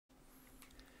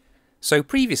So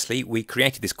previously we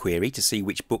created this query to see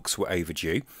which books were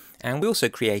overdue, and we also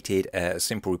created a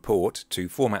simple report to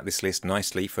format this list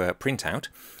nicely for printout.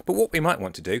 But what we might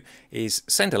want to do is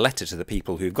send a letter to the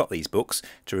people who've got these books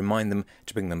to remind them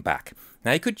to bring them back.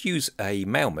 Now you could use a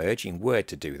mail merge in Word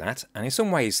to do that, and in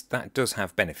some ways that does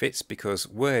have benefits because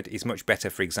Word is much better,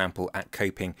 for example, at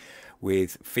coping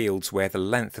with fields where the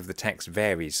length of the text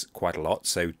varies quite a lot.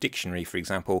 So dictionary, for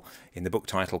example, in the book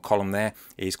title column there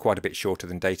is quite a bit shorter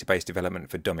than database development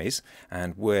for dummies,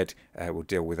 and Word will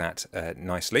deal with that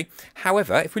nicely.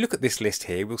 However, if we look at this list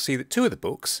here, we'll see that two of the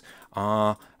books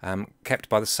are kept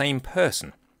by the same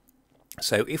person.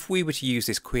 So if we were to use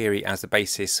this query as the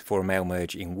basis for a mail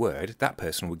merge in Word, that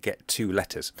person would get two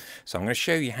letters. So I'm going to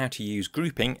show you how to use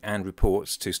grouping and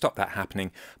reports to stop that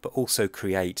happening, but also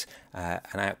create an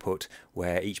output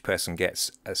where each person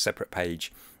gets a separate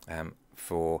page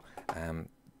to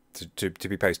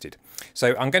be posted.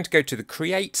 So I'm going to go to the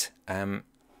Create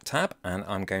tab, and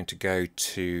I'm going to go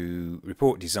to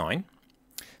Report Design.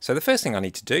 So the first thing I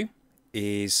need to do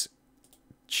is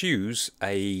choose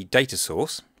a data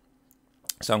source.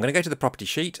 So I'm going to go to the property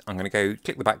sheet, I'm going to go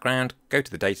click the background, go to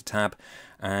the data tab,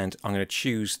 and I'm going to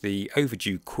choose the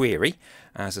overdue query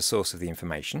as a source of the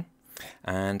information.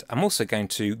 And I'm also going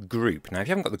to group. Now if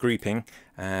you haven't got the grouping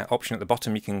option at the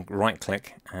bottom, you can right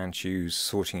click and choose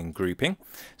sorting and grouping.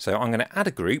 So I'm going to add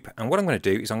a group, and what I'm going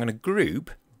to do is I'm going to group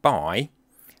by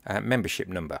membership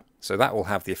number. So that will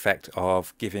have the effect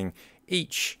of giving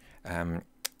each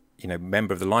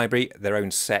member of the library their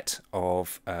own set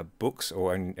of books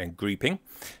or own grouping.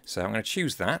 So I'm going to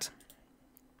choose that,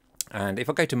 and if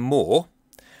I go to more,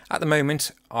 at the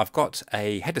moment I've got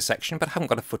a header section but I haven't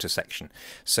got a footer section.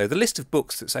 So the list of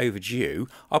books that's overdue,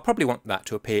 I'll probably want that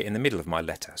to appear in the middle of my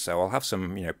letter. So I'll have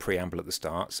some preamble at the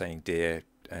start saying, "Dear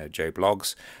Joe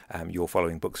Blogs, your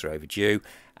following books are overdue,"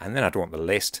 and then I'd want the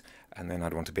list, and then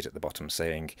I'd want a bit at the bottom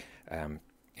saying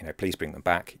please bring them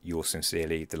back, yours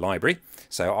sincerely, the library.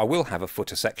 So I will have a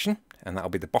footer section, and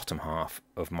that'll be the bottom half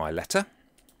of my letter.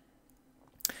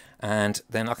 And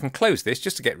then I can close this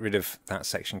just to get rid of that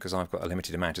section because I've got a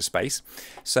limited amount of space.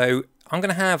 So I'm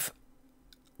going to have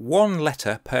one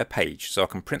letter per page, so I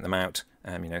can print them out,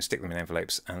 stick them in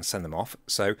envelopes and send them off.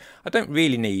 So I don't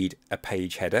really need a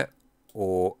page header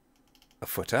or a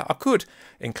footer. I could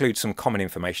include some common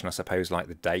information, I suppose, like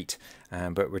the date,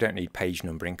 but we don't need page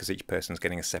numbering because each person's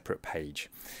getting a separate page.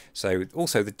 So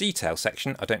also the detail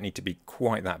section, I don't need to be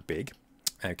quite that big.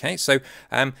 Okay, so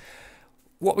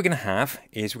what we're going to have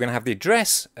is we're going to have the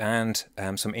address and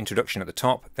some introduction at the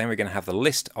top. Then we're going to have the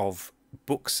list of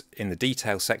books in the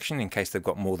detail section in case they've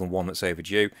got more than one that's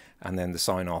overdue, and then the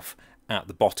sign off at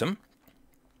the bottom.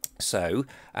 So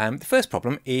the first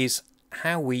problem is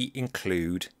how we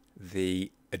include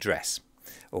the address,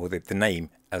 or the name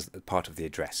as part of the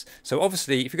address. So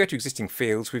obviously if you go to existing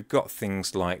fields, we've got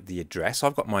things like the address.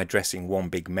 I've got my address in one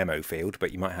big memo field,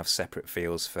 but you might have separate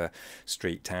fields for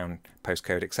street, town,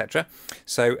 postcode, etc.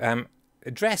 So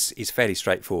address is fairly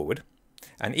straightforward,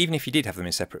 and even if you did have them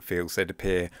in separate fields, they'd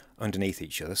appear underneath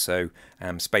each other, so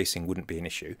spacing wouldn't be an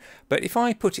issue. But if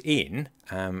I put in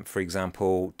for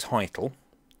example title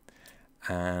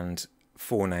and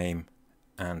forename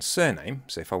and surname,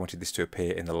 so if I wanted this to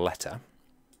appear in the letter,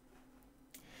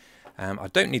 I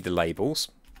don't need the labels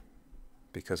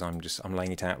because I'm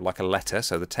laying it out like a letter,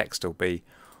 so the text will be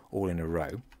all in a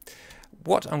row.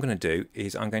 What I'm going to do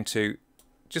is I'm going to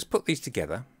just put these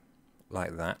together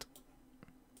like that,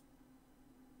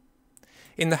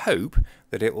 in the hope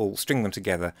that it will string them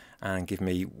together and give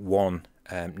me one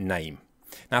name.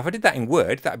 Now if I did that in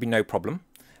Word, that would be no problem.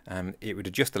 It would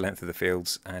adjust the length of the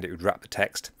fields and it would wrap the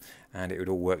text and it would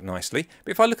all work nicely.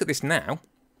 But if I look at this now,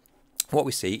 what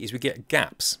we see is we get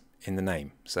gaps in the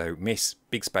name. So Miss,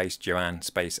 big space, Joanne,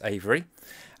 space, Avery.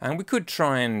 And we could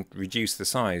try and reduce the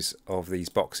size of these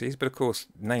boxes, but of course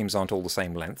names aren't all the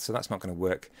same length, so that's not going to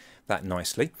work that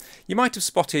nicely. You might have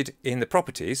spotted in the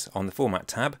properties on the Format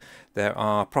tab, there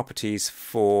are properties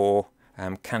for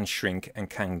can shrink and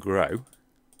can grow.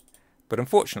 But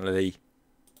unfortunately,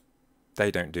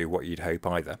 they don't do what you'd hope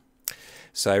either.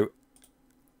 So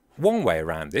one way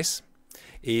around this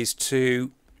is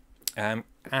to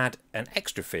add an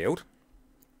extra field.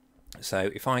 So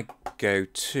if I go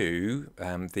to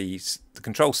the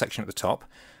control section at the top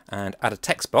and add a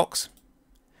text box,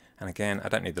 and again I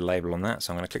don't need the label on that,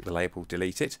 so I'm going to click the label,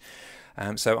 delete it.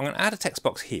 So I'm going to add a text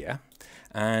box here,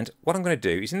 and what I'm going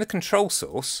to do is in the control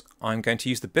source I'm going to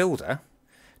use the builder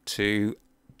to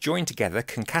join together,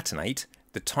 concatenate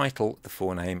the title, the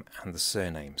forename and the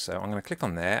surname. So I'm going to click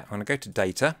on there, I'm going to go to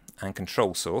data and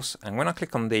control source, and when I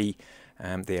click on the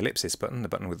ellipsis button, the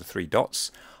button with the three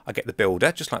dots, I get the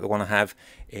builder, just like the one I have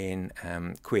in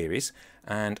queries,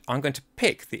 and I'm going to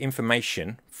pick the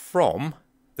information from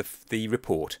the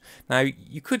report. Now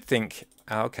you could think,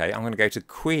 okay, I'm going to go to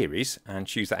queries and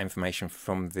choose that information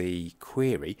from the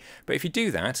query, but if you do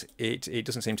that, it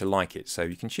doesn't seem to like it. So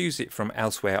you can choose it from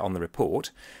elsewhere on the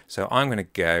report. So I'm going to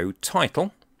go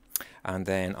title, and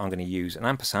then I'm going to use an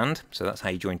ampersand. So that's how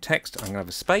you join text. I'm going to have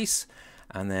a space,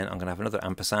 and then I'm going to have another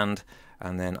ampersand,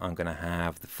 and then I'm going to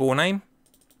have the forename,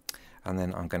 and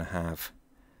then I'm going to have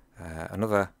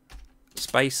another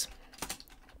space,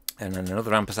 and then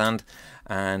another ampersand,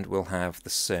 and we'll have the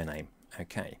surname.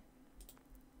 Okay.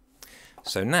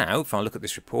 So now, if I look at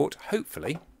this report,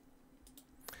 hopefully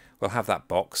we'll have that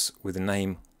box with the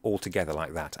name all together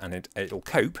like that, and it'll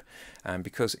cope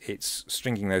because it's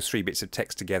stringing those 3 bits of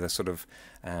text together sort of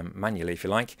manually, if you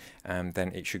like,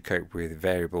 then it should cope with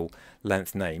variable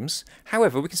length names.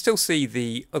 However, we can still see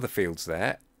the other fields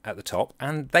there at the top,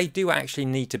 and they do actually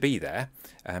need to be there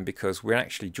because we're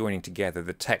actually joining together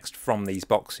the text from these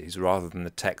boxes rather than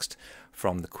the text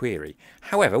from the query.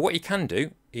 However, what you can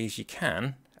do is you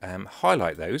can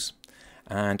highlight those,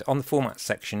 and on the format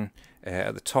section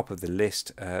at the top of the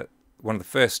list, one of the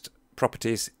first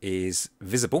properties is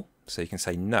visible, so you can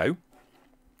say no,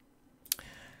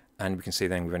 and we can see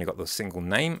then we've only got the single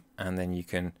name, and then you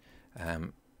can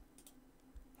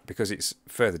because it's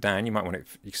further down, you might want it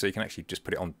so you can actually just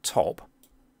put it on top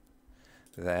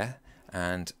there,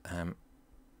 and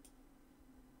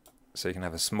so you can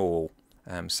have a small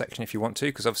section if you want to,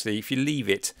 because obviously if you leave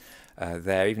it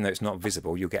there, even though it's not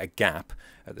visible, you'll get a gap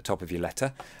at the top of your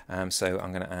letter. So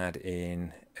I'm going to add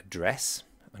in address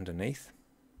underneath,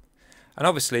 and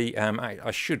obviously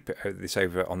I should put this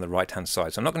over on the right hand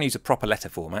side, so I'm not going to use a proper letter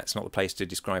format. It's not the place to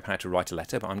describe how to write a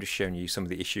letter, but I'm just showing you some of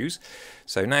the issues.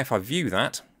 So now if I view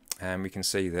that, we can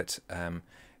see that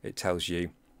it tells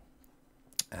you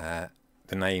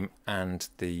the name and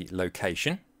the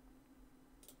location.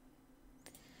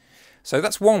 So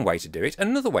that's one way to do it.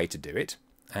 Another way to do it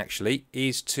actually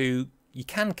is you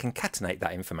can concatenate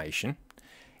that information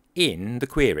in the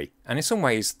query, and in some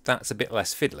ways that's a bit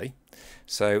less fiddly.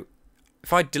 So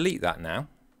if I delete that now,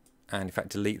 and in fact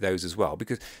delete those as well,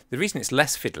 because the reason it's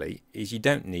less fiddly is you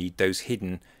don't need those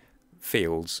hidden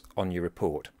fields on your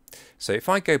report. So if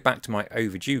I go back to my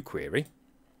overdue query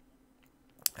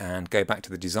and go back to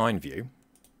the design view,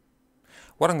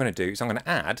 what I'm going to do is I'm going to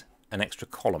add an extra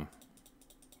column.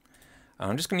 And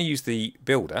I'm just going to use the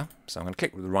builder, so I'm going to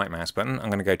click with the right mouse button, I'm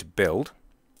going to go to build,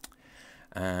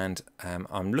 and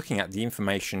I'm looking at the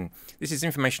information. This is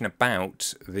information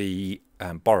about the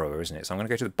borrower, isn't it? So I'm going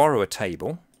to go to the borrower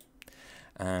table,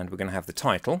 and we're going to have the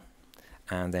title,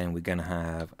 and then we're going to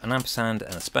have an ampersand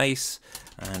and a space,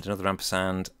 and another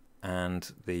ampersand,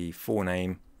 and the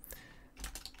forename,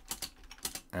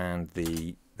 and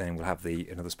then we'll have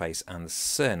another space and the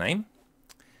surname.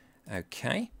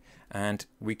 Okay, and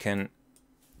we can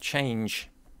change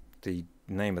the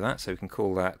name of that, so we can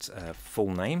call that full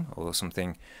name or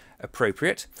something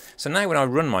appropriate. So now when I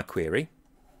run my query,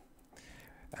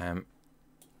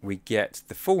 we get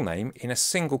the full name in a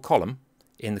single column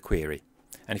in the query.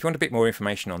 And if you want a bit more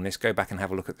information on this, go back and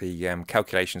have a look at the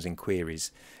calculations in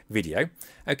queries video.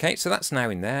 Okay, so that's now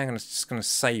in there. I'm just going to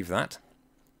save that.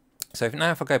 So if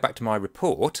I go back to my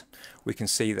report, we can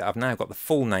see that I've now got the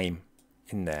full name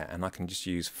in there, and I can just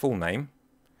use full name.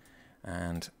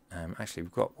 And actually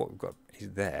what we've got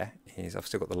there is I've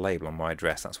still got the label on my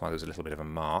address. That's why there's a little bit of a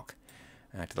mark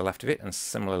to the left of it, and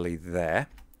similarly there.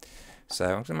 So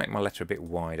I'm going to make my letter a bit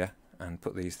wider and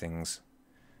put these things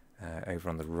over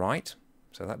on the right.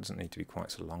 So that doesn't need to be quite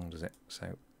so long, does it?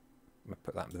 So I'll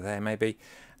put that there maybe.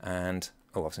 And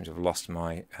oh, I seem to have lost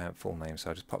my full name, so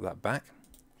I'll just pop that back.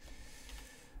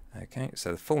 Okay,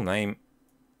 so the full name,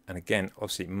 and again,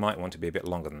 obviously it might want to be a bit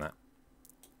longer than that.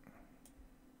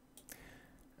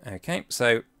 Okay,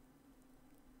 so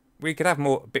we could have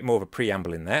a bit more of a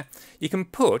preamble in there. You can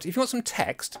put, if you want some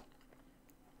text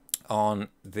on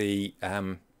the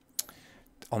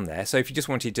on there. So if you just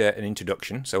wanted an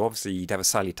introduction, so obviously you'd have a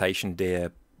salutation,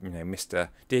 dear, Mr.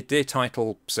 Dear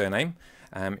title, surname,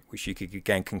 which you could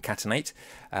again concatenate.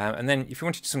 And then if you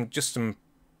wanted just some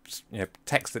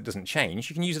text that doesn't change,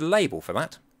 you can use a label for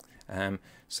that.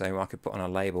 So I could put on a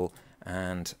label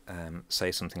and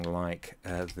say something like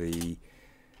the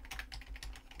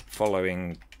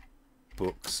following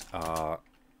books are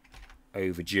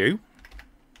overdue.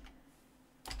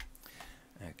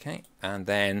 Okay, and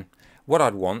then what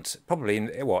I'd want, probably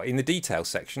in the details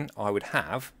section, I would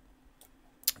have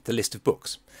the list of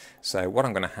books. So what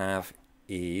I'm going to have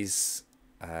is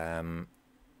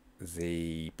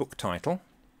the book title,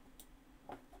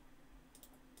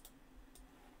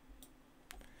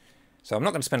 So I'm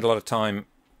not going to spend a lot of time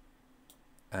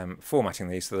formatting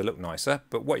these so they look nicer,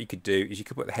 but what you could do is you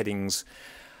could put the headings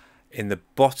in the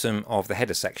bottom of the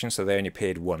header section so they only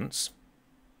appeared once.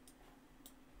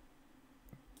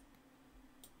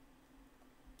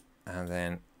 And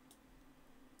then,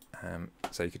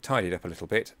 so you could tidy it up a little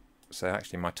bit. So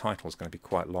actually my title is going to be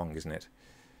quite long, isn't it?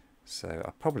 So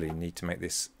I probably need to make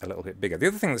this a little bit bigger. The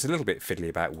other thing that's a little bit fiddly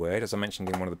about Word, as I mentioned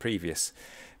in one of the previous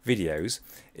videos,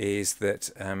 is that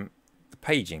the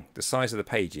paging, the size of the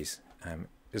pages,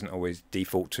 doesn't always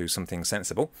default to something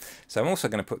sensible. So I'm also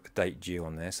going to put the date due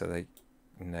on there so they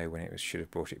know when it should have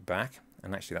brought it back.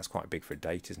 And actually that's quite big for a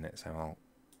date, isn't it? So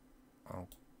I'll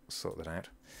sort that out.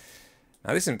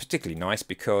 Now this isn't particularly nice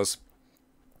because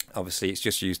obviously it's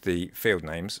just used the field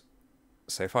names.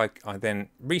 So if I then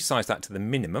resize that to the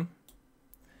minimum,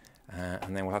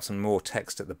 and then we'll have some more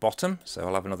text at the bottom. So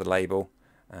I'll have another label,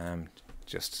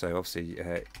 just so obviously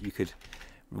you could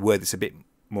word this a bit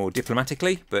more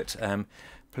diplomatically, but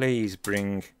please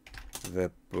bring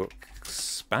the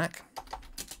books back.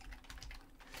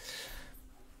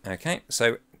 Okay,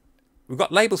 so we've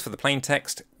got labels for the plain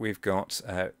text, we've got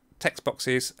text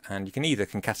boxes, and you can either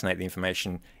concatenate the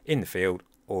information in the field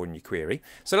or in your query.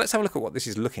 So let's have a look at what this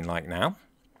is looking like now.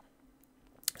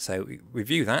 So we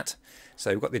view that.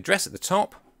 So we've got the address at the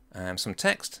top, some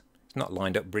text. It's not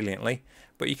lined up brilliantly,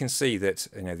 but you can see that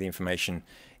the information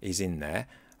is in there.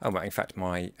 Oh, but in fact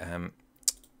my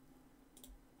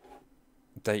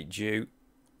date due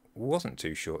wasn't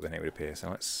too short, then it would appear.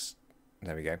 So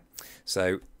there we go.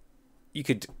 So you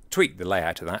could tweak the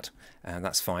layout of that, and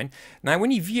that's fine. Now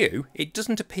when you view, it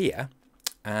doesn't appear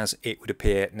as it would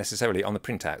appear necessarily on the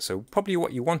printout. So probably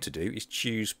what you want to do is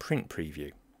choose print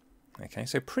preview. Okay,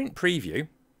 so print preview,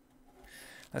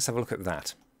 let's have a look at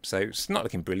that. So it's not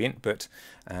looking brilliant, but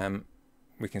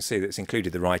we can see that it's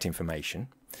included the right information.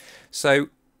 So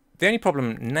the only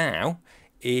problem now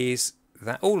is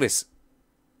that all this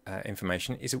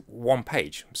information is one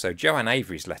page. So Joanne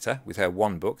Avery's letter with her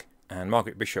one book and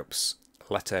Margaret Bishop's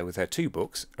letter with her two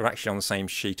books are actually on the same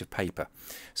sheet of paper.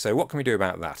 So what can we do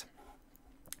about that?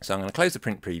 So I'm going to close the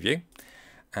print preview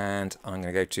and I'm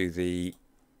going to go to the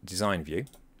design view.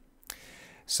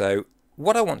 So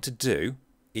what I want to do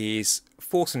is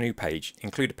force a new page,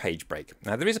 include a page break.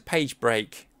 Now there is a page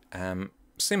break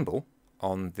symbol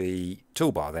on the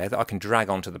toolbar there that I can drag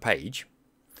onto the page.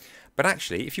 But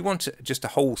actually, if you want just a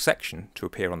whole section to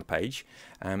appear on the page,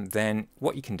 then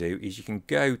what you can do is you can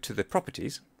go to the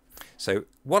properties. So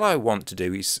what I want to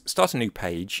do is start a new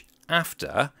page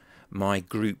after my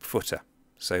group footer.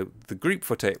 So the group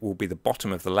footer will be the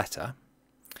bottom of the letter,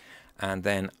 and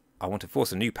then I want to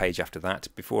force a new page after that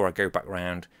before I go back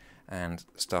round and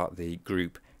start the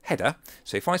group header.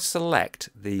 So if I select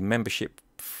the membership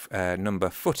number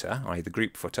footer, i.e. the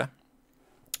group footer,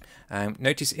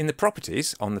 notice in the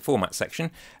properties on the format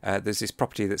section there's this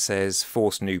property that says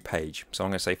force new page. So I'm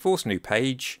going to say force new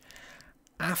page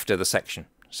after the section.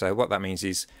 So what that means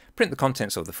is print the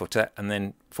contents of the footer and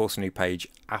then force a new page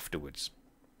afterwards.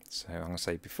 So I'm going to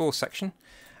say before section,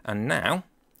 and now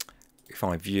if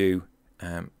I view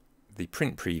the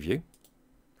print preview,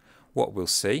 what we'll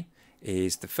see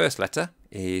is the first letter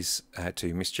is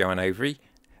to Miss Joanne Avery,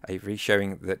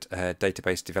 showing that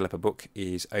database developer book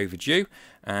is overdue.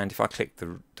 And if I click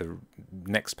the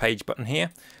next page button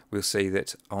here, we'll see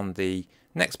that on the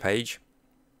next page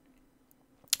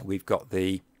we've got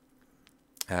the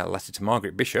letter to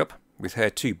Margaret Bishop with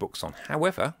her two books on.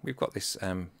 However, we've got this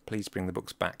please bring the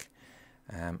books back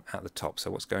at the top. So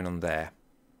what's going on there?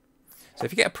 So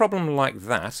if you get a problem like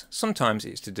that, sometimes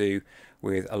it's to do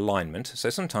with alignment. So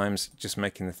sometimes just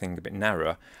making the thing a bit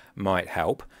narrower might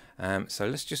help. So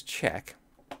let's just check.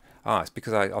 It's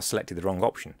because I selected the wrong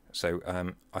option. So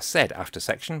I said after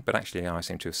section, but actually I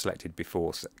seem to have selected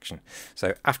before section.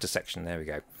 So after section, there we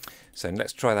go. So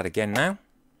let's try that again now.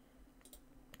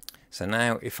 So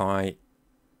now if I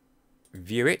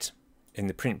view it in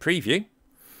the print preview,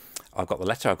 I've got the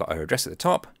letter, I've got her address at the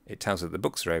top. It tells her the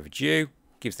books are overdue,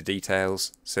 gives the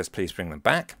details, says please bring them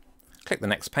back. Click the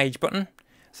next page button.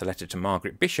 It's a letter to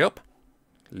Margaret Bishop,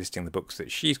 listing the books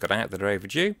that she's got out that are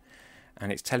overdue,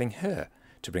 and it's telling her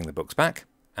to bring the books back,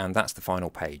 and that's the final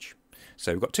page.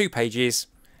 So we've got two pages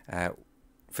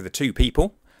for the two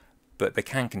people, but they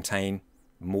can contain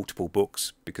multiple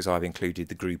books because I've included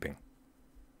the grouping.